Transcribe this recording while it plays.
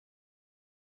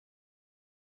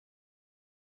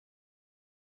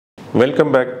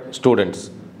Welcome back,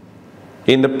 students.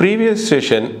 In the previous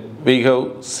session, we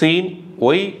have seen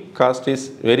why cost is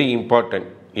very important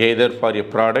either for a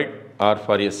product or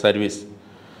for a service.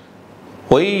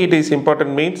 Why it is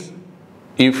important means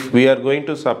if we are going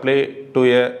to supply to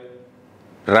a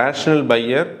rational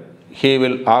buyer, he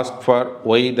will ask for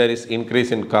why there is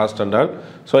increase in cost and all.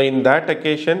 So in that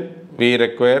occasion, we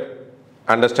require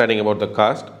understanding about the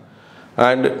cost,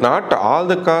 and not all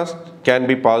the cost can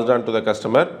be passed on to the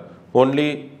customer.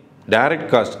 Only direct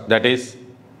cost, that is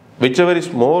whichever is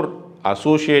more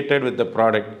associated with the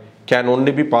product, can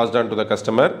only be passed on to the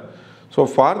customer. So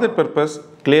for that purpose,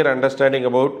 clear understanding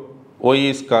about why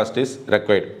is cost is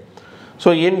required.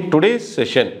 So in today's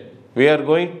session, we are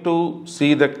going to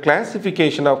see the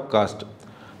classification of cost.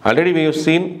 Already we have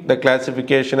seen the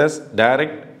classification as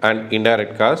direct and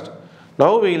indirect cost.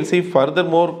 Now we will see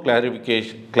furthermore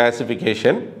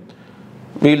classification.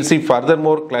 We will see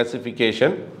furthermore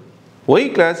classification. Why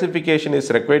classification is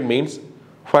required means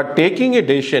for taking a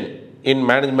decision in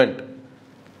management,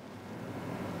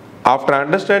 after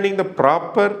understanding the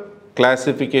proper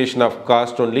classification of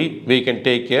cost only, we can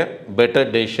take a better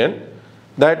decision.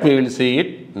 That we will see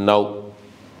it now.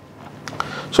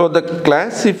 So the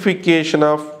classification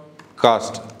of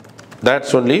cost,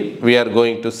 that's only we are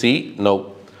going to see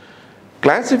now.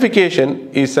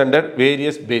 Classification is under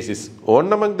various bases.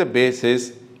 One among the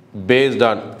bases based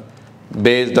on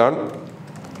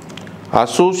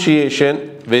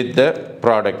association with the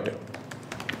product.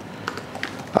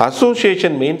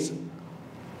 Association means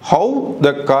how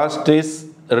the cost is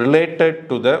related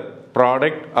to the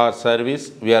product or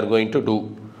service we are going to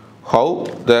do. How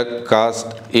the cost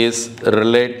is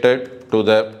related to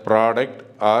the product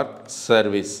or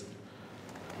service.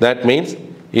 That means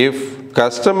if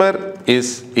customer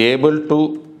is able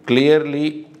to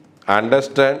clearly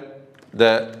understand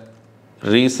the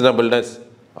reasonableness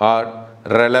or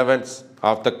relevance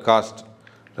of the cost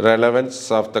for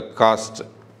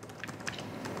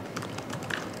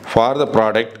the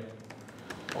product,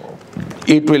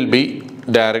 it will be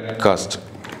direct cost.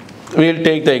 We will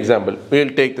take the example. We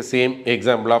will take the same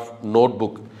example of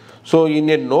notebook. So in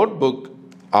a notebook,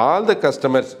 all the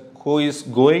customers who is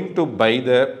going to buy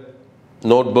the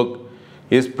notebook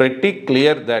is pretty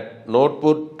clear that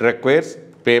notebook requires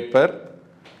paper,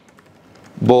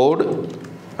 board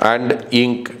and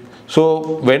ink.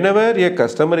 So whenever a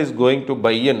customer is going to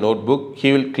buy a notebook,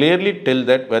 he will clearly tell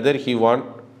that whether he want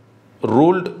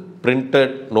ruled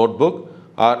printed notebook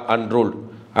or unruled.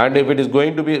 And if it is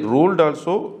going to be ruled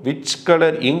also, which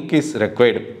color ink is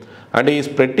required. And he is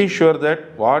pretty sure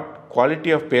that what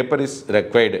quality of paper is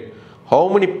required, how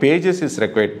many pages is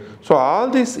required. So all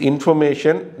this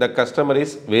information the customer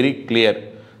is very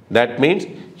clear. That means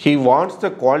he wants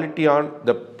the quality on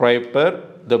the paper,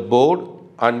 the board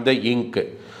and the ink.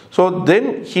 So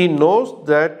then he knows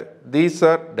that these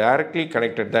are directly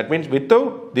connected. That means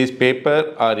without this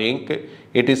paper or ink,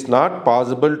 it is not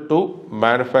possible to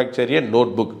manufacture a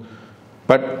notebook.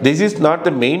 But this is not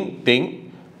the main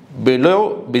thing.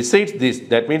 Besides this,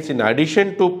 that means in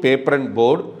addition to paper and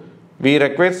board, we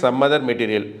require some other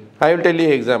material. I will tell you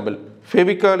an example.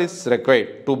 Fevicol is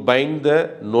required to bind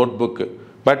the notebook.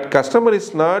 But customer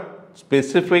is not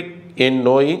specific in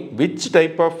knowing which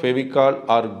type of Fevicol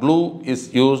or glue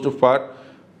is used for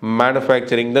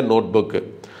manufacturing the notebook.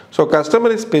 So customer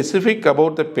is specific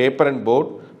about the paper and board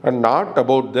and not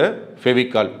about the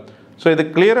Fevicol. So இது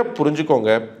கிளியராக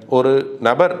புரிஞ்சுக்கோங்க. ஒரு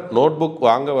நபர் notebook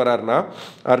வாங்க வராருன்னா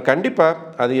அவர் கண்டிப்பாக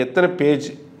அது எத்தனை பேஜ்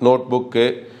நோட்புக்கு,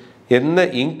 என்ன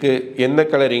இங்கு, என்ன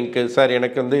கலர் இங்கு, சார்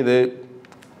எனக்கு வந்து இது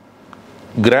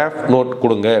கிராஃப் நோட்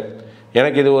கொடுங்க,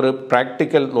 எனக்கு இது ஒரு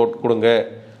ப்ராக்டிக்கல் நோட் கொடுங்க,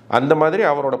 அந்த மாதிரி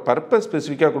அவரோட பர்பஸ்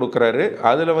ஸ்பெசிஃபிக்காக கொடுக்குறாரு.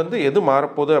 அதில் வந்து எது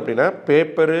மாறப்போகுது அப்படின்னா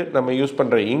பேப்பரு நம்ம யூஸ்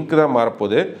பண்ணுற இங்கு தான்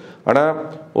மாறப்போகுது. ஆனால்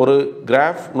ஒரு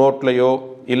கிராஃப் நோட்லேயோ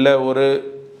இல்லை ஒரு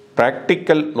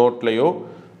ப்ராக்டிக்கல் நோட்லேயோ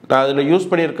அதில் யூஸ்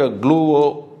பண்ணியிருக்க க்ளூவோ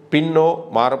பின்னோ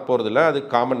மாறப்போகிறதில்ல, அது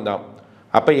காமன் தான்.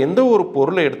 அப்போ எந்த ஒரு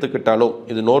பொருளை எடுத்துக்கிட்டாலும்,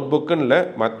 இது நோட்புக்குன்னு இல்லை,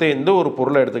 மற்ற எந்த ஒரு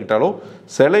பொருளை எடுத்துக்கிட்டாலும்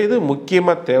சில இது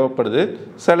முக்கியமாக தேவைப்படுது,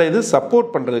 சில இது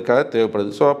சப்போர்ட் பண்ணுறதுக்காக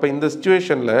தேவைப்படுது. ஸோ அப்போ இந்த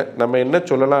சுச்சுவேஷனில் நம்ம என்ன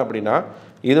சொல்லலாம் அப்படின்னா,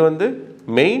 இது வந்து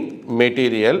மெயின்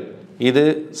மெட்டீரியல், இது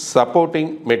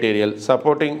சப்போர்ட்டிங் மெட்டீரியல்.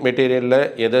 சப்போர்ட்டிங் மெட்டீரியலில்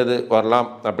எது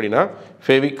வரலாம் அப்படின்னா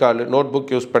ஃபெவிகால்,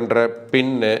 நோட்புக் யூஸ் பண்ணுற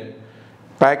பின்னு,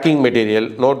 பேக்கிங் மெட்டீரியல்,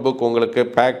 நோட்புக் உங்களுக்கு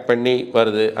பேக் பண்ணி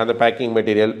வருது அந்த பேக்கிங்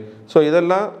மெட்டீரியல். ஸோ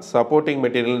இதெல்லாம் சப்போர்ட்டிங்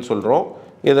மெட்டீரியல்னு சொல்கிறோம்,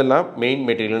 இதெல்லாம் மெயின்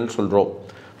மெட்டீரியல்னு சொல்கிறோம்.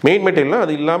 மெயின் மெட்டீரியல்னால்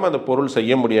அது இல்லாமல் அந்த பொருள்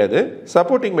செய்ய முடியாது.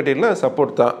 சப்போர்ட்டிங் மெட்டீரியல்னால் அது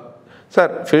சப்போர்ட் தான்.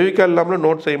 சார் ஃபெவிகால் இல்லாமல்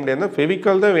நோட் செய்ய முடியாதுன்னா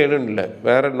ஃபெவிகால் தான் வேணும்னு இல்லை,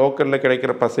 வேறு லோக்கலில்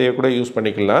கிடைக்கிற பசையை கூட யூஸ்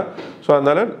பண்ணிக்கலாம். ஸோ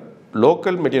அதனால்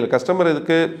லோக்கல் மெட்டீரியல் கஸ்டமர்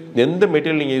இதுக்கு எந்த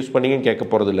மெட்டீரியல் நீங்கள் யூஸ் பண்ணீங்கன்னு கேட்க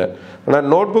போகிறதில்ல. ஆனால்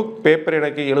நோட் புக் பேப்பர்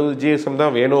எனக்கு 70 GSM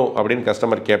தான் வேணும் அப்படின்னு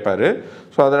கஸ்டமர் கேட்பார்.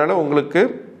 ஸோ அதனால் உங்களுக்கு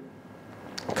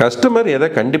கஸ்டமர் எதை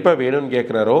கண்டிப்பாக வேணும்னு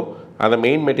கேட்குறாரோ அதை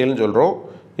மெயின் மெட்டீரியல்னு சொல்கிறோம்.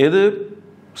 எது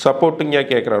சப்போர்ட்டிங்காக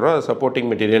கேட்குறாரோ அது சப்போர்ட்டிங்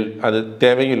மெட்டீரியல், அது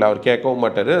தேவையில்லை, அவர் கேட்கவும்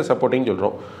மாட்டார், சப்போர்ட்டிங்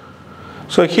சொல்கிறோம்.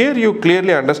 So here you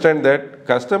clearly understand that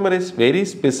customer is very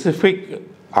specific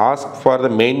ask for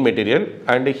the main material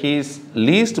and he is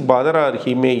least bother or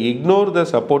he may ignore the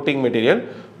supporting material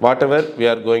whatever we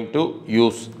are going to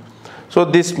use. So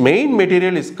this main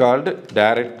material is called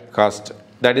direct cost,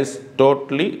 that is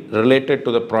totally related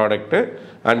to the product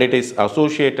and it is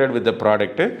associated with the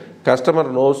product. Customer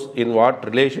knows in what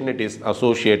relation it is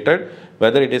associated,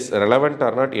 whether it is relevant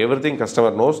or not, everything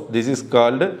customer knows. This is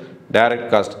called direct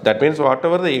cost. That means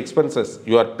whatever the expenses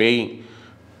you are paying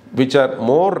which are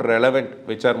more relevant,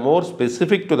 which are more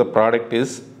specific to the product is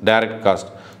direct cost.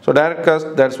 So direct cost,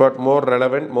 that's what more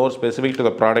relevant, more specific to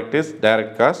the product is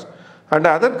direct cost. And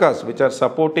other costs which are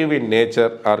supportive in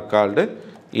nature are called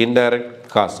indirect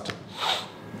cost.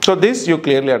 So this you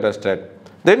clearly understand.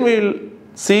 Then we will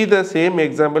see the same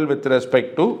example with respect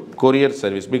to courier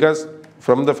service, because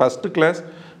from the first class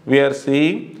we are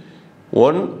seeing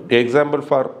one example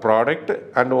for product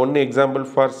and one example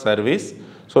for service.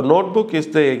 So notebook is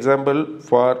the example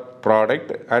for product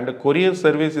and courier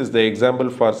service is the example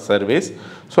for service.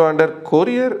 So under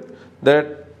courier, that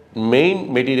main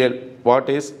material, what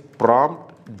is prompt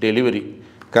delivery.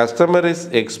 Customer is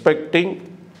expecting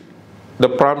the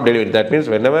prompt delivery. That means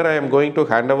whenever I am going to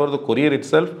hand over the courier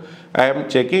itself, I am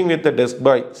checking with the desk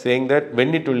boy saying that when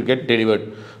it will get delivered.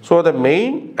 So the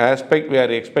main aspect we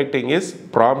are expecting is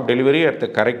prompt delivery at the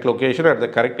correct location at the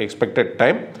correct expected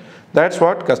time. That's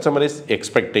what customer is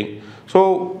expecting. So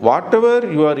whatever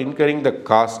you are incurring the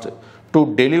cost to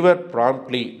deliver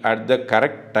promptly at the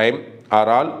correct time are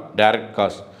all direct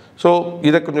cost. So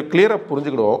இதை கொஞ்சம் கிளியராக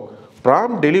புரிஞ்சுக்கணும்.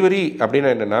 Prompt delivery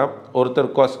அப்படின்னா என்னென்னா, ஒருத்தர்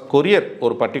courier,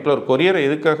 ஒரு particular கொரியரை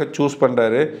எதுக்காக choose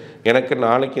பண்ணுறாரு, எனக்கு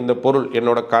நாளைக்கு இந்த பொருள்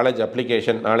என்னோடய காலேஜ்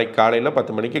அப்ளிகேஷன் நாளைக்கு காலையில்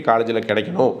 10 மணிக்கு காலேஜில்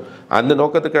கிடைக்கணும், அந்த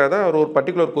நோக்கத்துக்காக தான் அவர் ஒரு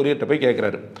பர்டிகுலர் கொரியர்கிட்ட போய்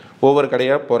கேட்குறாரு, ஒவ்வொரு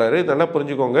கடையாக போகிறாரு. இதெல்லாம்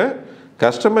புரிஞ்சுக்கோங்க.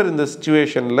 கஸ்டமர் இந்த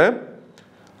சிச்சுவேஷனில்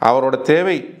அவரோட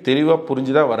தேவை தெளிவாக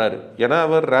புரிஞ்சு தான் வராரு. ஏன்னா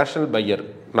அவர் ரேஷனல் பையர்,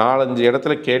 4-5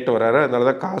 இடத்துல கேட்டு வராரு, அதனால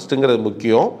தான் காஸ்ட்டுங்கிறது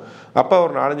முக்கியம். அப்போ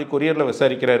அவர் 4-5 கொரியரில்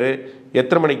விசாரிக்கிறாரு,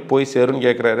 எத்தனை மணிக்கு போய் சேரும்னு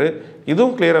கேட்குறாரு.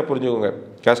 இதுவும் கிளியராக புரிஞ்சுக்கோங்க.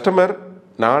 கஸ்டமர்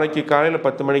நாளைக்கு காலையில்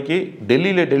 10 மணிக்கு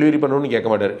டெல்லியில் டெலிவரி பண்ணணும்னு கேட்க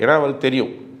மாட்டார். ஏன்னா அவருக்கு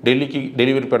தெரியும் டெல்லிக்கு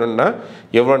டெலிவரி பண்ணணும்னா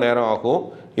எவ்வளோ நேரம் ஆகும்.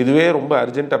 இதுவே ரொம்ப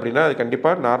அர்ஜென்ட் அப்படின்னா அது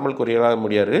கண்டிப்பாக நார்மல் கொரியராக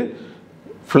முடியாது,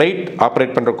 ஃப்ளைட்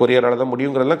ஆப்ரேட் பண்ணுற கொரியரால் தான்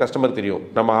முடியுங்கிறதுலாம் கஸ்டமர் தெரியும்.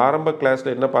 நம்ம ஆரம்ப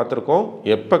கிளாஸில் என்ன பார்த்துருக்கோம்,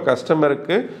 எப்போ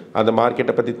கஸ்டமருக்கு அந்த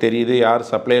மார்க்கெட்டை பற்றி தெரியுது, யார்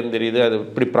சப்ளையர்னு தெரியுது, அது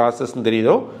எப்படி ப்ராசஸ்ன்னு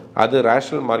தெரியுதோ அது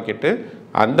ரேஷனல் மார்க்கெட்டு.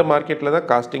 அந்த மார்க்கெட்டில் தான்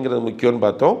காஸ்டிங்கிறது முக்கியம்னு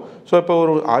பார்த்தோம். ஸோ இப்போ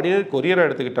ஒரு ஆர்டினரி கொரியரை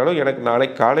எடுத்துக்கிட்டாலும் எனக்கு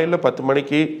நாளைக்கு காலையில் 10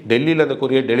 மணிக்கு டெல்லியில் அந்த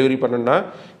கொரியர் டெலிவரி பண்ணணும்னா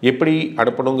எப்படி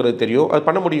அனுப்பணுங்கிறது தெரியும், அது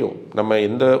பண்ண முடியும். நம்ம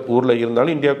எந்த ஊரில்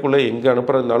இருந்தாலும் இந்தியாவுக்குள்ளே எங்கே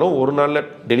அனுப்புறதுனாலும் ஒரு நாளில்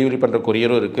டெலிவரி பண்ணுற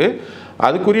கொரியரும் இருக்குது,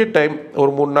 அதுக்குரிய டைம்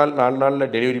ஒரு 3 நாள் 4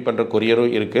 நாளில் டெலிவரி பண்ணுற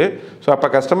கொரியரும் இருக்குது. ஸோ அப்போ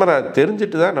கஸ்டமர் அதை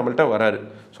தெரிஞ்சுட்டு தான் நம்மள்கிட்ட வராரு.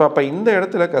 ஸோ அப்போ இந்த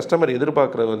இடத்துல கஸ்டமர்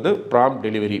எதிர்பார்க்குறது வந்து prompt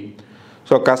delivery.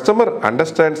 So customer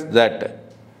understands that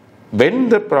when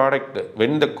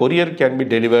the courier can be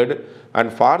delivered and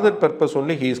for that purpose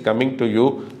only he is coming to you,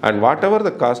 and whatever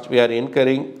the cost we are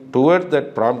incurring towards that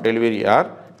prompt delivery are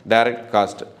direct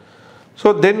cost. So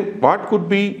then what could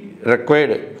be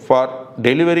required for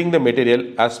delivering the material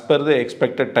as per the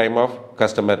expected time of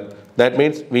customer? That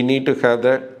means we need to have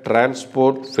the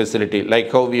transport facility, like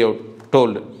how we have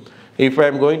told. If I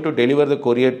am going to deliver the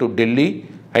courier to Delhi,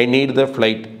 I need the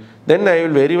flight. Then I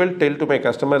will very well tell to my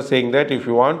customer saying that if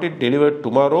you want it delivered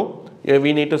tomorrow,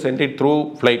 we need to send it through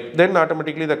flight. Then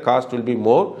automatically the cost will be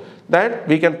more. That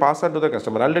we can pass on to the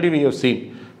customer. Already we have seen,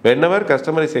 whenever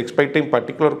customer is expecting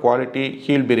particular quality,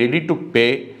 he will be ready to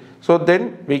pay. So then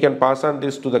we can pass on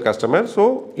this to the customer. So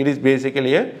it is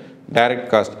basically a direct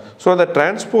cost. So the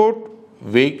transport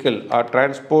vehicle or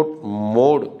transport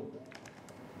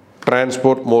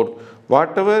mode,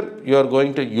 whatever you are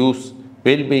going to use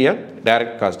will be a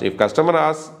direct cost. If customer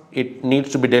asks it needs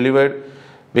to be delivered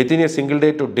within a single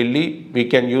day to Delhi,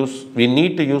 we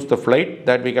need to use the flight,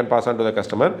 that we can pass on to the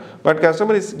customer. But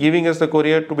customer is giving us the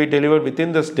courier to be delivered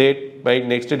within the state by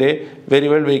next day, very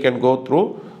well we can go through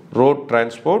road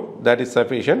transport, that is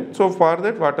sufficient. So for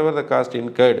that whatever the cost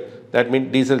incurred, that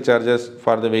means diesel charges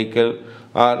for the vehicle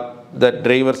or the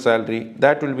driver salary,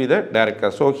 that will be the direct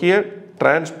cost. So here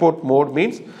transport mode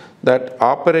means that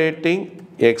operating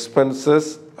expenses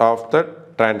of the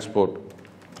transport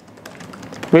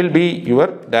will be your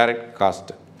direct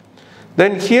cost.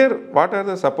 Then here, what are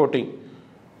the supporting?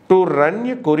 To run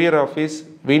a courier office,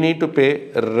 we need to pay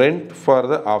rent for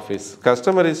the office.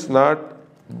 Customer is not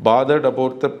bothered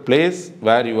about the place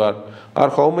where you are or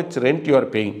how much rent you are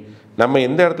paying. நம்ம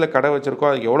எந்த இடத்துல கடை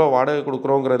வச்சுருக்கோம், அதுக்கு எவ்வளோ வாடகை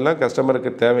கொடுக்குறோங்கிறதுலாம்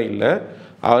கஸ்டமருக்கு தேவையில்லை.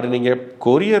 அவர் நீங்கள்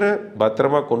கொரியரை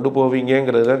பத்திரமாக கொண்டு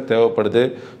போவீங்கிறது தான் தேவைப்படுது.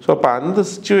 ஸோ அப்போ அந்த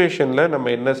சுச்சுவேஷனில்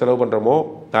நம்ம என்ன செலவு பண்ணுறோமோ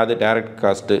அது டைரக்ட்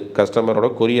காஸ்ட்டு. கஸ்டமரோட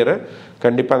கொரியரை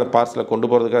கண்டிப்பாக அந்த பார்சலை கொண்டு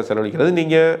போகிறதுக்காக செலவழிக்கிறது.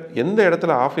 நீங்கள் எந்த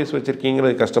இடத்துல ஆஃபீஸ்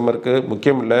வச்சுருக்கீங்கிறது கஸ்டமருக்கு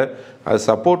முக்கியம் இல்லை, அது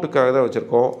சப்போர்ட்டுக்காக தான்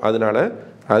வச்சுருக்கோம். அதனால்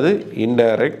அது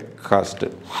இன்டைரக்ட் காஸ்ட்டு.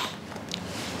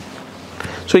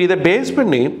 ஸோ இதை பேஸ்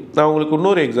பண்ணி நான் உங்களுக்கு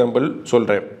இன்னொரு எக்ஸாம்பிள்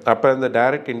சொல்கிறேன். அப்போ இந்த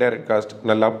டைரக்ட் இன்டைரக்ட் காஸ்ட்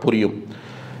நல்லா புரியும்.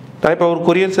 நான் இப்போ ஒரு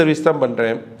கொரியர் சர்வீஸ் தான்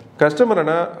பண்ணுறேன். கஸ்டமர்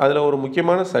ஆனால் அதில் ஒரு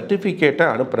முக்கியமான சர்டிஃபிகேட்டை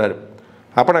அனுப்புகிறாரு.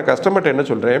 அப்போ நான் கஸ்டமர்கிட்ட என்ன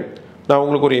சொல்கிறேன், நான்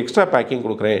உங்களுக்கு ஒரு எக்ஸ்ட்ரா பேக்கிங்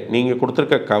கொடுக்குறேன், நீங்கள்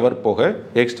கொடுத்துருக்க கவர் போக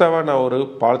எக்ஸ்ட்ராவாக நான் ஒரு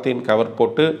பாலித்தீன் கவர்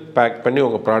போட்டு பேக் பண்ணி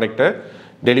உங்கள் ப்ராடக்டை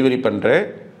டெலிவரி பண்ணுறேன்,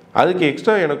 அதுக்கு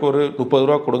எக்ஸ்ட்ரா எனக்கு ஒரு 30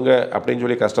 ரூபா கொடுங்க அப்படின்னு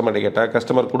சொல்லி கஸ்டமர்கிட்ட கேட்டால்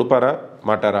கஸ்டமர் கொடுப்பாரா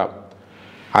மாட்டாரா?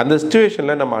 அந்த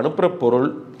சுச்சுவேஷனில் நம்ம அனுப்புகிற பொருள்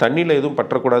தண்ணியில் எதுவும்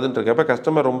பற்றக்கூடாதுன்றப்ப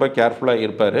கஸ்டமர் ரொம்ப கேர்ஃபுல்லாக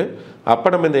இருப்பார். அப்போ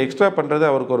நம்ம இந்த எக்ஸ்ட்ரா பண்ணுறது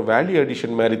அவருக்கு ஒரு வேல்யூ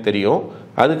அடிஷன் மாதிரி தெரியும்.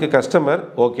 அதுக்கு கஸ்டமர்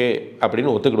ஓகே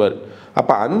அப்படின்னு ஒத்துக்கிடுவார்.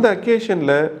 அப்போ அந்த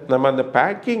அக்கேஷனில் நம்ம அந்த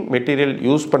பேக்கிங் மெட்டீரியல்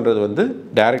யூஸ் பண்ணுறது வந்து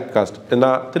டைரக்ட் காஸ்ட்.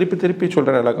 நான் திருப்பி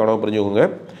சொல்கிறேன், நல்லா கவனம் புரிஞ்சுக்கோங்க.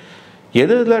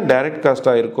 எதுலாம் டைரக்ட்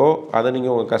காஸ்ட்டாக இருக்கோ அதை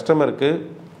நீங்கள் உங்கள் கஸ்டமருக்கு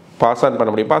பாஸ் ஆன்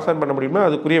பண்ண முடியுமா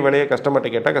அதுக்குரிய விலையை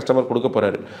கஸ்டமர்கிட்ட கேட்டால் கஸ்டமர் கொடுக்க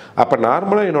போகிறாரு. அப்போ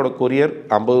நார்மலாக என்னோடய கொரியர்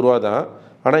 50 ரூபா தான்.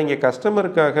 ஆனால் இங்கே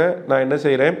கஸ்டமருக்காக நான் என்ன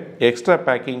செய்கிறேன், எக்ஸ்ட்ரா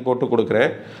பேக்கிங் போட்டு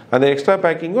கொடுக்குறேன். அந்த எக்ஸ்ட்ரா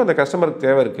பேக்கிங்கும் அந்த கஸ்டமருக்கு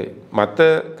தேவை இருக்குது. மற்ற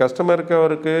கஸ்டமருக்கு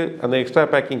அவருக்கு அந்த எக்ஸ்ட்ரா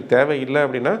பேக்கிங் தேவை இல்லை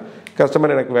அப்படின்னா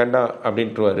கஸ்டமர் எனக்கு வேண்டாம்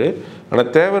அப்படின்ட்டுருவார்.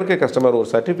 ஆனால் தேவை இருக்க கஸ்டமர்,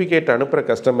 ஒரு சர்டிஃபிகேட் அனுப்புகிற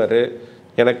கஸ்டமரு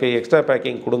எனக்கு எக்ஸ்ட்ரா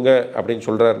பேக்கிங் கொடுங்க அப்படின்னு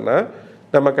சொல்கிறாருன்னா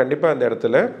நம்ம கண்டிப்பாக அந்த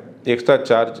இடத்துல எக்ஸ்ட்ரா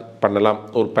சார்ஜ் பண்ணலாம்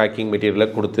ஒரு பேக்கிங்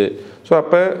மெட்டீரியலை கொடுத்து. ஸோ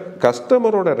அப்போ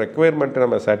கஸ்டமரோட ரெக்குயர்மெண்ட்டை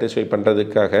நம்ம சாட்டிஸ்ஃபை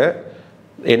பண்ணுறதுக்காக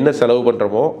என்ன செலவு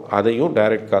பண்ணுறோமோ அதையும்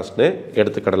டைரக்ட் காஸ்ட்னு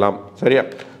எடுத்துக்கிடலாம். சரியா?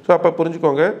 ஸோ அப்போ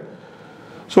புரிஞ்சுக்கோங்க.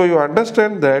 So you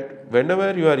understand that whenever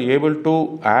you are able to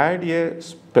add a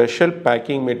special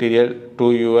packing material to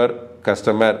your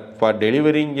customer for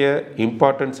delivering a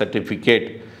important certificate,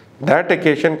 that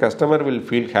occasion customer will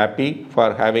feel happy for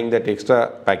having that extra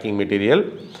packing material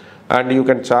and you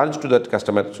can charge to that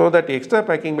customer. So that extra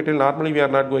packing material normally we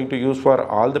are not going to use for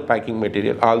all the packing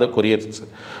material, all the couriers.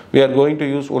 We are going to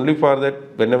use only for that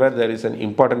whenever there is an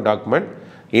important document.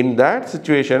 In that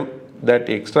situation, that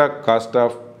extra cost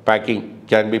of packing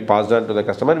can be passed on to the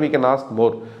customer. We can ask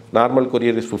more. Normal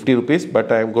courier is 50 rupees,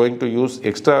 but I am going to use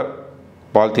extra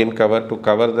polythene cover to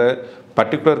cover the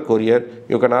particular courier.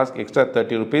 You can ask extra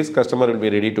 30 rupees. Customer will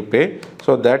be ready to pay.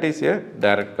 So that is a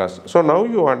direct cost. So now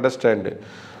you understand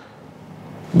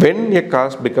when a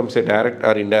cost becomes a direct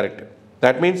or indirect.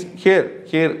 That means here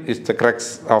is the crux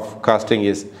of costing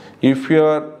is, if you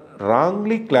are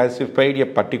wrongly classified a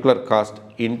particular cost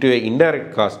into a indirect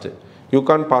cost, you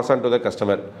can't pass on to the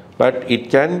customer, but it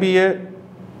can be a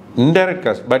indirect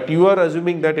cost, but you are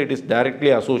assuming that it is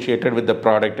directly associated with the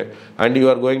product and you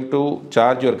are going to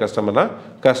charge your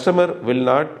customer will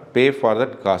not pay for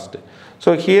that cost.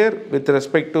 So here with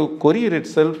respect to courier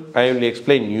itself, I will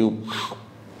explain you.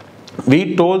 We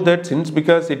told that since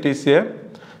because it is a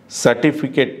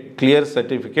certificate, clear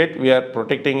certificate, we are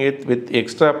protecting it with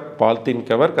extra polythene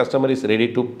cover, customer is ready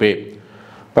to pay.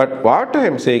 But what I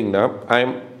am saying now, I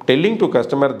am telling to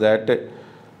customer that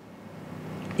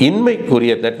in my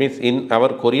courier, that means in our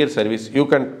courier service, you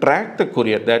can track the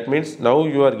courier. That means now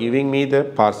you are giving me the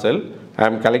parcel, I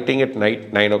am collecting at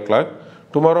night 9 o'clock.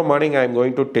 Tomorrow morning I am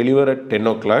going to deliver at 10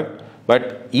 o'clock. But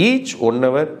each 1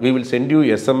 hour we will send you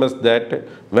SMS that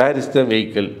where is the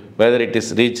vehicle, whether it is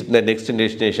reached the next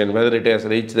destination, whether it has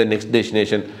reached the next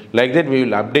destination. Like that we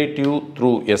will update you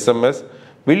through SMS.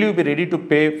 Will you be ready to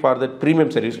pay for that premium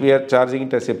service? We are charging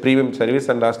it as a premium service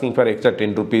and asking for extra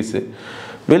 10 rupees.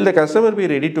 Will the customer be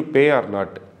ready to pay or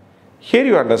not? Here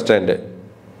you understand,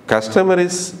 customer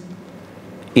is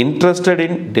interested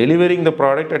in delivering the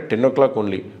product at 10 o'clock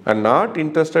only and not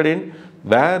interested in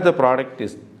where the product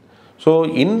is. So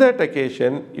in that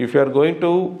occasion, if you are going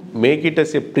to make it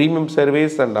as a premium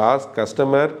service and ask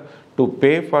customer to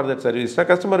pay for that service, the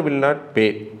customer will not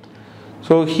pay.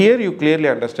 So here you clearly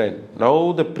understand.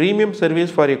 Now the premium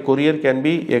service for a courier can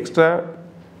be extra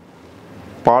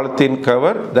polythene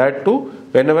cover, that too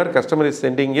whenever customer is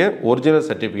sending a original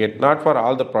certificate, not for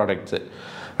all the products.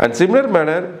 And similar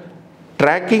manner,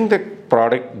 tracking the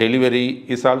product delivery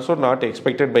is also not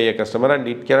expected by a customer and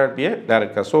it cannot be a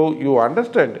direct cost. So you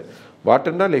understand what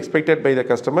and all expected by the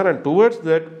customer, and towards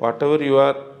that whatever you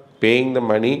are paying the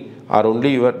money are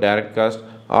only your direct cost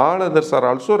All others are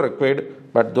also required,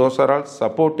 but those are all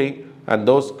supporting and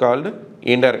those called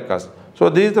indirect cost. So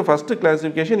this is the first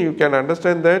classification. You can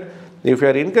understand that if you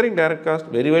are incurring direct cost,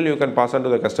 very well you can pass on to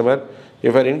the customer.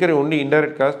 If you are incurring only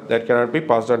indirect cost, that cannot be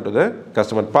passed on to the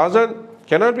customer. Passed on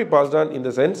cannot be passed on in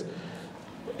the sense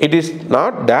it is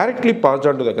not directly passed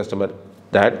on to the customer.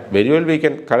 That very well we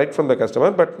can collect from the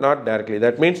customer, but not directly.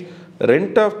 That means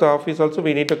rent of the office also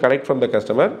we need to collect from the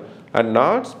customer and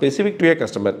not specific to a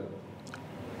customer.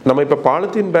 நம்ம இப்போ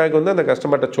polythene back வந்து அந்த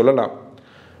கஸ்டமர்கிட்ட சொல்லலாம்,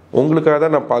 உங்களுக்காக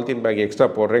தான் நான் polythene back extra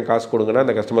போடுறேன், காசு கொடுங்கன்னா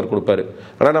அந்த கஸ்டமர் கொடுப்பாரு.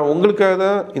 ஆனால் நான் உங்களுக்காக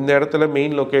தான் இந்த இடத்துல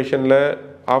மெயின் லொக்கேஷனில்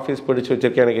ஆஃபீஸ் பிடிச்சி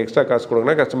வச்சிருக்கேன், எனக்கு எக்ஸ்ட்ரா காசு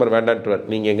கொடுங்கன்னா கஸ்டமர் வேண்டான்ட்டுவார்.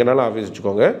 நீங்கள் எங்கேனாலும் ஆஃபீஸ்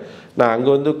வச்சுக்கோங்க, நான்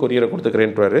அங்கே வந்து கொரியரை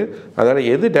கொடுத்துக்கிறேன்ட்டுவார். அதனால்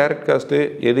எது டைரக்ட் காஸ்ட்டு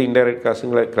எது இன்டைரக்ட்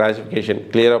காஸ்ட்டுங்கிற கிளாசிஃபிகேஷன்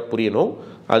கிளியராக புரியணும்.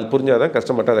 அது புரிஞ்சால் தான்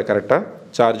கஸ்டமர்கிட்ட அதை கரெக்டாக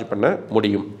சார்ஜ் பண்ண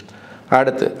முடியும்.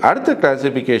 அடுத்த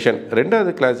கிளாசிஃபிகேஷன்,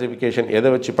 ரெண்டாவது கிளாசிஃபிகேஷன்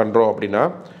எதை வச்சு பண்ணுறோம் அப்படின்னா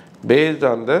based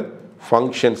on the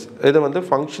functions. இது வந்து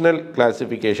functional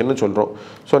classification சொல்கிறோம்.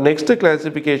 So next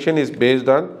classification is based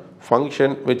on function,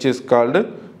 which is called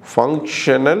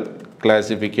functional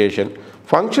classification.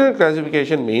 Functional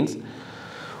classification means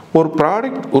ஒரு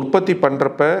ப்ராடக்ட் உற்பத்தி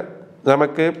பண்ணுறப்ப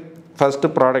நமக்கு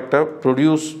ஃபஸ்ட்டு ப்ராடக்டை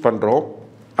ப்ரொடியூஸ் பண்ணுறோம்,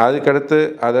 அதுக்கடுத்து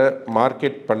அதை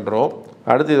மார்க்கெட் பண்ணுறோம்,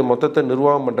 அடுத்து இது மொத்தத்தை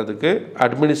நிர்வாகம் பண்ணுறதுக்கு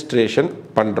அட்மினிஸ்ட்ரேஷன்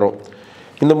பண்ணுறோம்.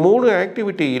 இந்த 3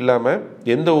 ஆக்டிவிட்டி இல்லாமல்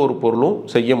எந்த ஒரு பொருளும்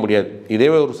செய்ய முடியாது. இதே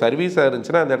ஒரு சர்வீஸாக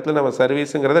இருந்துச்சுன்னா அந்த இடத்துல நம்ம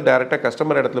சர்வீஸுங்கிறத டேரெக்டாக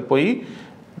கஸ்டமர் இடத்துல போய்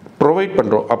ப்ரொவைட்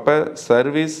பண்ணுறோம். அப்போ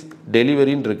சர்வீஸ்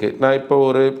டெலிவரின்னு இருக்குது. நான் இப்போ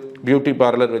ஒரு பியூட்டி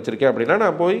பார்லர் வச்சுருக்கேன் அப்படின்னா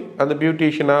நான் போய் அந்த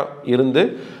பியூட்டிஷியனாக இருந்து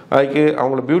அதுக்கு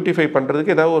அவங்கள பியூட்டிஃபை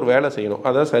பண்ணுறதுக்கு ஏதாவது ஒரு வேலை செய்யணும்,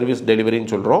 அதான் சர்வீஸ்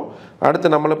டெலிவரின்னு சொல்கிறோம்.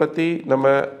 அடுத்து நம்மளை பற்றி நம்ம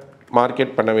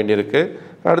மார்க்கெட் பண்ண வேண்டியிருக்கு,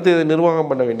 அடுத்து இது நிர்வாகம்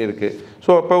பண்ண வேண்டியிருக்கு.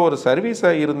 ஸோ அப்போ ஒரு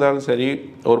சர்வீஸாக இருந்தாலும் சரி,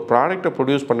 ஒரு ப்ராடக்டை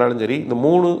ப்ரொடியூஸ் பண்ணாலும் சரி, இந்த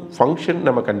 3 ஃபங்க்ஷன்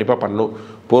நம்ம கண்டிப்பாக பண்ணணும்.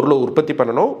 பொருளை உற்பத்தி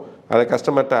பண்ணணும், அதை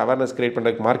கஸ்டமர்கிட்ட அவேர்னஸ் கிரியேட்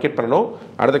பண்ணுறதுக்கு மார்க்கெட் பண்ணணும்,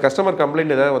 அடுத்த கஸ்டமர்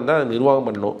கம்ப்ளைண்ட் ஏதாவது வந்தால் அதை நிர்வாகம்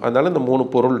பண்ணணும். அதனால் இந்த 3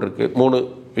 பொருள் இருக்குது, 3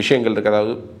 விஷயங்கள் இருக்குது.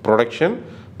 அதாவது ப்ரொடக்ஷன்,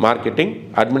 மார்க்கெட்டிங்,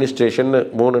 அட்மினிஸ்ட்ரேஷன்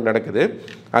 3 நடக்குது.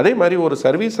 அதே மாதிரி ஒரு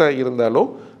சர்வீஸாக இருந்தாலும்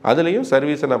அதுலேயும்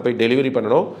சர்வீஸை நான் போய் டெலிவரி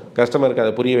பண்ணணும், கஸ்டமருக்கு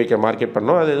அதை புரிய வைக்க மார்க்கெட்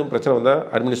பண்ணணும், அது எதுவும் பிரச்சனை வந்தால்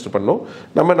அட்மினிஸ்டர் பண்ணணும்.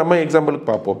 நம்ம எக்ஸாம்பிளுக்கு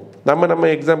பார்ப்போம். நம்ம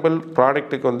எக்ஸாம்பிள்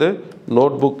ப்ராடக்ட்டுக்கு வந்து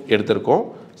நோட் புக் எடுத்திருக்கோம்,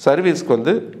 சர்வீஸ்க்கு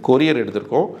வந்து கொரியர்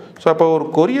எடுத்திருக்கோம். ஸோ அப்போ ஒரு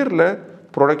கொரியரில்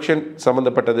ப்ரொடக்ஷன்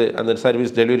சம்மந்தப்பட்டது, அந்த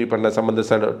சர்வீஸ் டெலிவரி பண்ண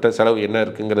சம்மந்தப்பட்ட செலவு என்ன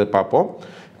இருக்குங்கிறது பார்ப்போம்.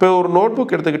 இப்போ ஒரு நோட்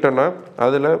புக் எடுத்துக்கிட்டோன்னா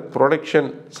அதில்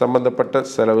ப்ரொடக்ஷன் சம்மந்தப்பட்ட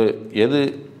செலவு எது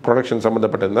ப்ரொடக்ஷன்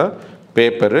சம்மந்தப்பட்டதுன்னா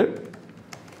பேப்பரு,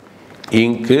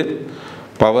 இங்கு,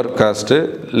 power cost,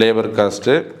 labour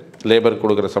cost, labour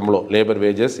கொடுக்குற சம்பளம், லேபர்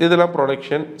வேஜஸ், இதெல்லாம்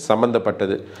ப்ரொடக்ஷன்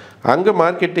சம்மந்தப்பட்டது. அங்கே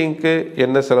மார்க்கெட்டிங்க்கு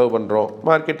என்ன செலவு பண்ணுறோம்,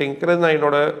 மார்க்கெட்டிங்கிறது நான்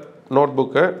என்னோடய நோட்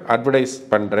புக்கை அட்வர்டைஸ்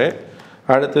பண்ணுறேன்,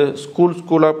 அடுத்து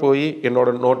ஸ்கூலாக போய்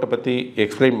என்னோடய நோட்டை பற்றி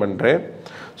எக்ஸ்பிளைன் பண்ணுறேன்.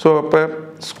 ஸோ அப்போ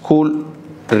ஸ்கூல்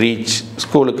ரீச்,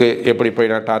 ஸ்கூலுக்கு எப்படி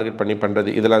போய் நான் டார்கெட் பண்ணி பண்ணுறது,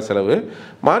 இதெல்லாம் செலவு.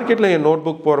 மார்க்கெட்டில் என் நோட்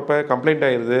புக் போகிறப்ப கம்ப்ளைண்ட்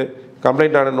ஆகிடுது,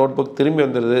 கம்ப்ளைண்ட் ஆன நோட் புக் திரும்பி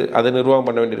வந்துடுது, அதை நிர்வாகம்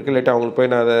பண்ண வேண்டியிருக்கு, இல்லாட்டி அவங்களுக்கு போய்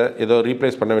நான் அதை ஏதோ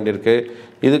ரீப்ளேஸ் பண்ண வேண்டியிருக்கு,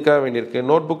 இதுக்காக வேண்டியிருக்கு.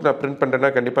 நோட் புக் நான் பிரிண்ட் பண்ணுறேன்னா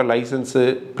கண்டிப்பாக லைசன்ஸு,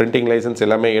 பிரிண்டிங் லைசன்ஸ்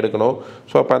எல்லாமே எடுக்கணும்.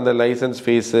 ஸோ அப்போ அந்த லைசன்ஸ்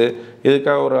ஃபீஸு,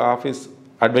 இதுக்காக ஒரு ஆஃபீஸ்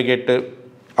அட்வொகேட்டு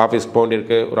ஆஃபீஸ்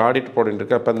போண்டிருக்கு, ஒரு ஆடிட்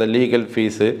போண்டிருக்கு, அப்போ அந்த லீகல்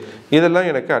ஃபீஸு, இதெல்லாம்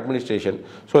எனக்கு அட்மினிஸ்ட்ரேஷன்.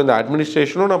 ஸோ இந்த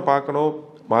அட்மினிஸ்ட்ரேஷனும் நான் பார்க்கணும்,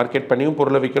 மார்க்கெட் பண்ணியும்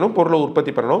பொருளை விற்கணும், பொருளை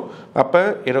உற்பத்தி பண்ணணும். அப்போ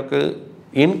எனக்கு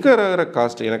இன்கர் ஆகிற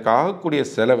காஸ்ட், எனக்கு ஆகக்கூடிய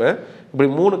செலவை இப்படி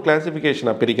 3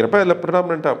 கிளாசிஃபிகேஷனாக பிரிக்கிறப்ப அதில்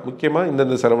ப்ரிடாமினண்ட்டாக முக்கியமாக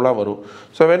இந்தந்த செலவுலாம் வரும்.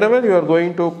 So whenever you are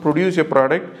going to produce a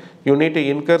product, you need to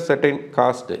incur certain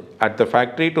cost at the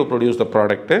factory to produce the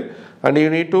product, and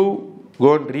you need to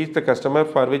go and reach the customer,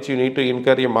 for which you need to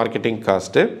incur a marketing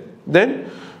cost. Then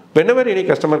whenever any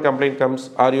customer complaint comes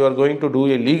or you are going to do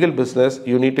a legal business,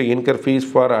 you need to incur fees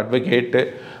for advocate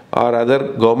or other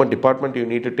government department, you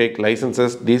need to take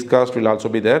licenses, these costs will also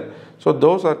be there. So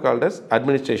those are called as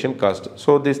administration cost.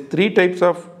 So these 3 types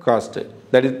of cost,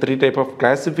 that is 3 type of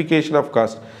classification of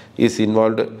cost is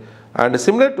involved. And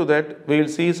similar to that, we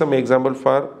will see some example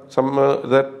for some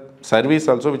other service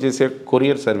also, which is a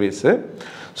courier service.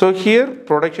 So here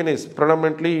production is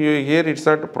predominantly, here it's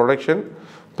not production,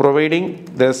 providing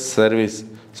the service.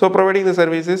 So providing the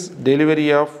service is delivery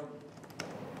of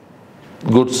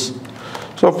goods.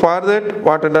 So for that,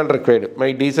 what and all required? My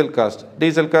diesel cost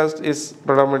is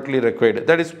predominantly required,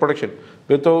 that is production.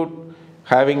 Without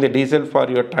having the diesel for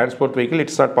your transport vehicle,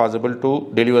 it's not possible to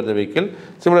deliver the vehicle.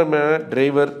 Similar manner,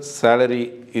 driver salary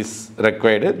is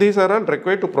required. These are all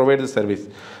required to provide the service.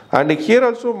 And here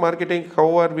also marketing, how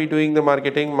are we doing the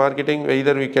marketing?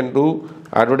 Either we can do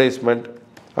advertisement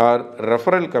or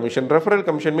referral commission. Referral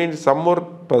commission means some more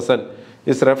person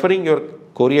is referring your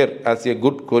courier as a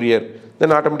good courier.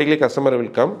 then automatically customer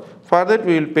will come. For that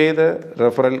we will pay the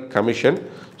referral commission.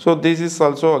 So this is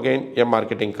also again a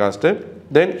marketing cost.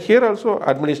 Then here also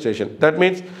administration. That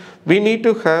means we need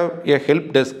to have a help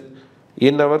desk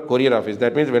in our courier office.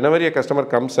 That means whenever a customer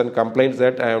comes and complains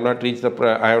that I have not reached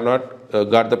I have not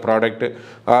got the product,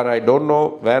 or I don't know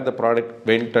where the product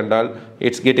went and all,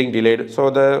 it's getting delayed. So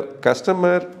the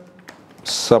customer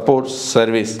support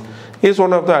service is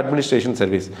one of the administration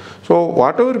service. So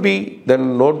whatever be the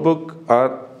notebook or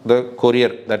the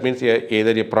courier, that means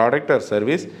either a product or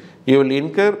service, you will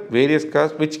incur various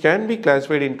costs which can be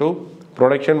classified into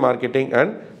production, marketing and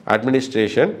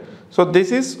administration. So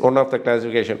this is one of the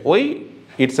classification. Why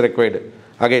it's required?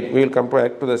 Again, we will come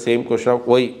back to the same question of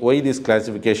why this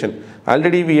classification.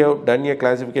 Already we have done a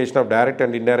classification of direct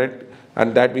and indirect,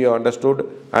 and that we have understood,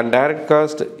 and direct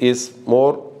cost is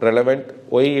more relevant.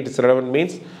 Why it is relevant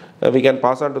means we can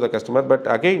pass on to the customer, but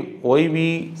again why we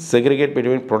segregate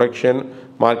between production,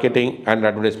 marketing and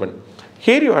advertisement.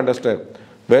 Here you understand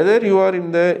whether you are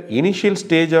in the initial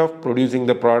stage of producing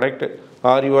the product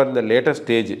or you are in the later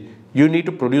stage, you need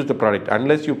to produce the product.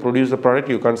 Unless you produce the product,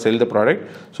 you can't sell the product.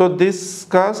 So this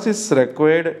cost is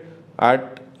required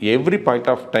at every point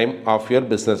of time of your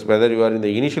business, whether you are in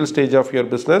the initial stage of your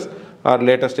business or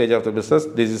later stage of the business,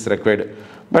 this is required.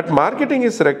 But marketing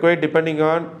is required depending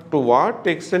on to what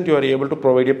extent you are able to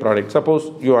provide a product.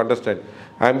 Suppose you understand,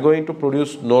 I am going to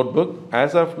produce notebook.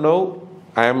 As of now,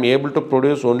 I am able to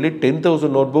produce only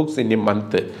 10,000 notebooks in a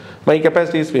month. My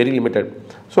capacity is very limited.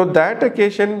 So that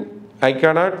occasion, I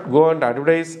cannot go and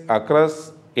advertise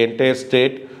across entire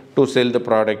state to sell the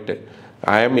product.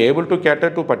 I am able to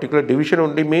cater to particular division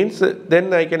only means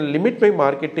then I can limit my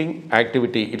marketing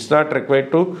activity. It's not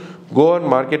required to go and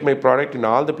market my product in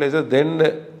all the places.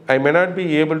 Then I may not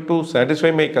be able to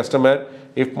satisfy my customer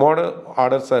if more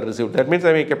orders are received. That means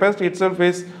my capacity itself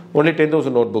is only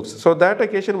 10,000 notebooks. So that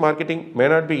occasion marketing may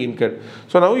not be incurred.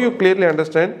 So now you clearly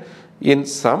understand, in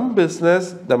some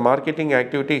business the marketing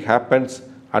activity happens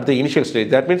at the initial stage.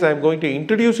 That means I am going to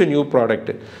introduce a new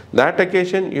product. That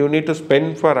occasion you need to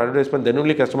spend for advertisement, then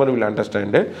only customer will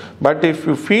understand it. But if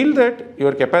you feel that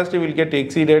your capacity will get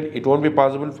exceeded, it won't be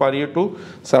possible for you to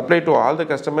supply to all the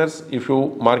customers if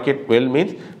you market well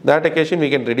means, that occasion we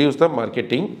can reduce the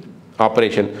marketing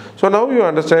operation. So now you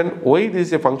understand why this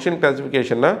is a function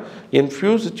classification. In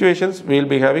few situations we will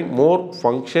be having more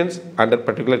functions under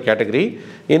particular category.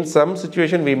 In some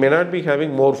situation we may not be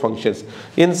having more functions.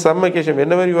 In some occasion,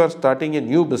 whenever you are starting a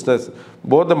new business,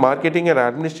 both the marketing and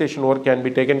administration work can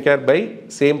be taken care by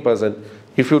same person.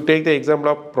 If you take the example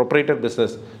of proprietor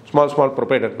business, small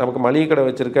proprietor, நமக்கு மளிகை கடை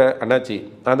வச்சிருக்க அண்ணாச்சி,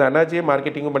 அந்த அண்ணாச்சியே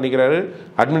மார்க்கெட்டிங்கும் பண்ணிக்கிறாரு,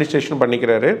 அட்மினிஸ்ட்ரேஷனும்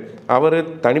பண்ணிக்கிறாரு. அவர்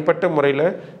தனிப்பட்ட முறையில்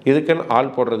இதுக்குன்னு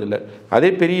ஆள் போடுறதில்லை. அதே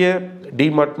பெரிய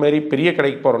டிமார்ட் மாதிரி பெரிய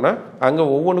கடைக்கு போகிறோன்னா அங்கே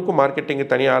ஒவ்வொன்றுக்கும் மார்க்கெட்டிங்கு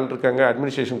தனியாக ஆள் இருக்காங்க,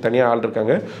 அட்மினிஸ்ட்ரேஷன் தனியாக ஆள்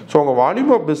இருக்காங்க. ஸோ உங்கள்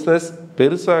வால்யூம் ஆஃப் பிஸ்னஸ்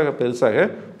பெருசாக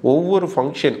ஒவ்வொரு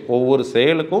ஃபங்க்ஷன், ஒவ்வொரு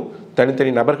செயலுக்கும்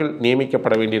தனித்தனி நபர்கள்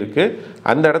நியமிக்கப்பட வேண்டியிருக்கு.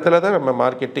 அந்த இடத்துல தான் நம்ம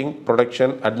மார்க்கெட்டிங்,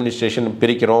 ப்ரொடக்ஷன், அட்மினிஸ்ட்ரேஷன்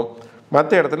பிரிக்கிறோம்.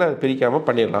 மற்ற இடத்துல அது பிரிக்காமல்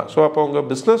பண்ணிடலாம். ஸோ அப்போ உங்கள்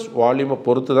பிஸ்னஸ் வால்யூமை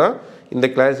பொறுத்து தான் இந்த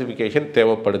கிளாசிஃபிகேஷன்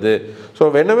தேவைப்படுது. So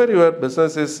whenever your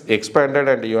business is expanded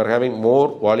and you are having more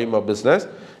volume of business,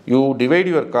 you divide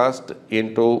your cost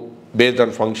into based on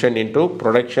function into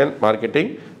production, marketing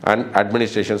and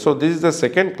administration. So this is the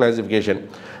second classification.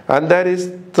 And there is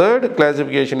third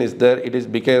classification is there. It is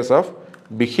because of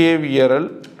behavioral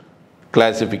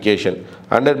classification.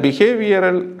 Under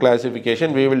behavioral classification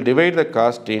we will divide the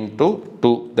cost into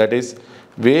two, that is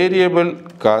variable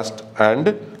cost and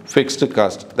fixed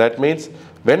cost. That means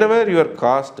whenever your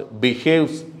cost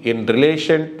behaves in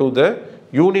relation to the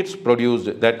units produced,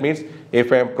 that means if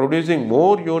I am producing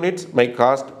more units, my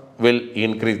cost will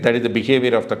increase. That is the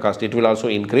behavior of the cost. It will also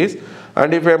increase. And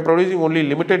if I am producing only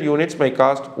limited units, my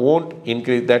cost won't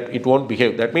increase, that it won't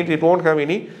behave. That means it won't have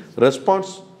any response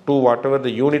to whatever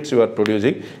the units you are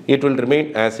producing. It will remain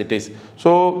as it is.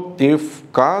 So if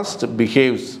cost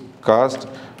behaves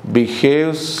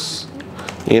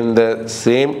in the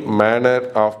same manner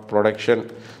of production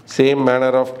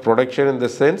in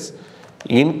the sense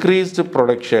increased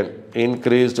production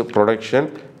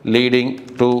leading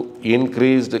to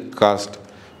increased cost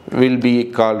will be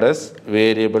called as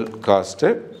variable cost.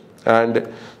 And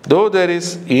though there is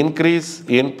increased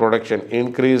in production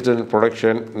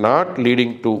not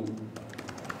leading to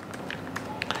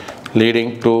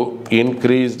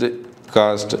increased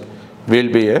cost will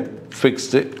be a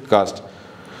fixed cost.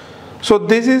 So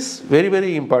this is very,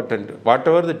 very important.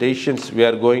 Whatever the decisions we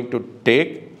are going to take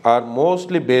are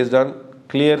mostly based on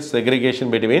clear segregation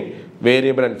between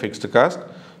variable and fixed cost.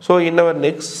 So in our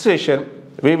next session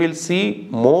we will see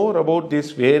more about this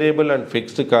variable and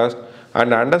fixed cost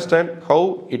and understand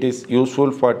how it is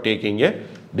useful for taking a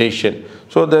decision.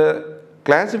 So the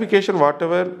classification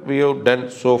whatever we have done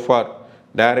so far,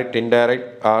 direct,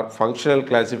 indirect or functional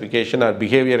classification or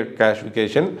behavior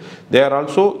classification, they are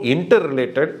also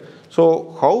interrelated.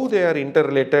 So how they are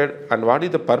interrelated and what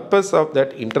is the purpose of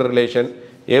that interrelation,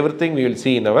 everything we will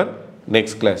see in our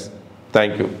next class.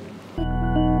 Thank you.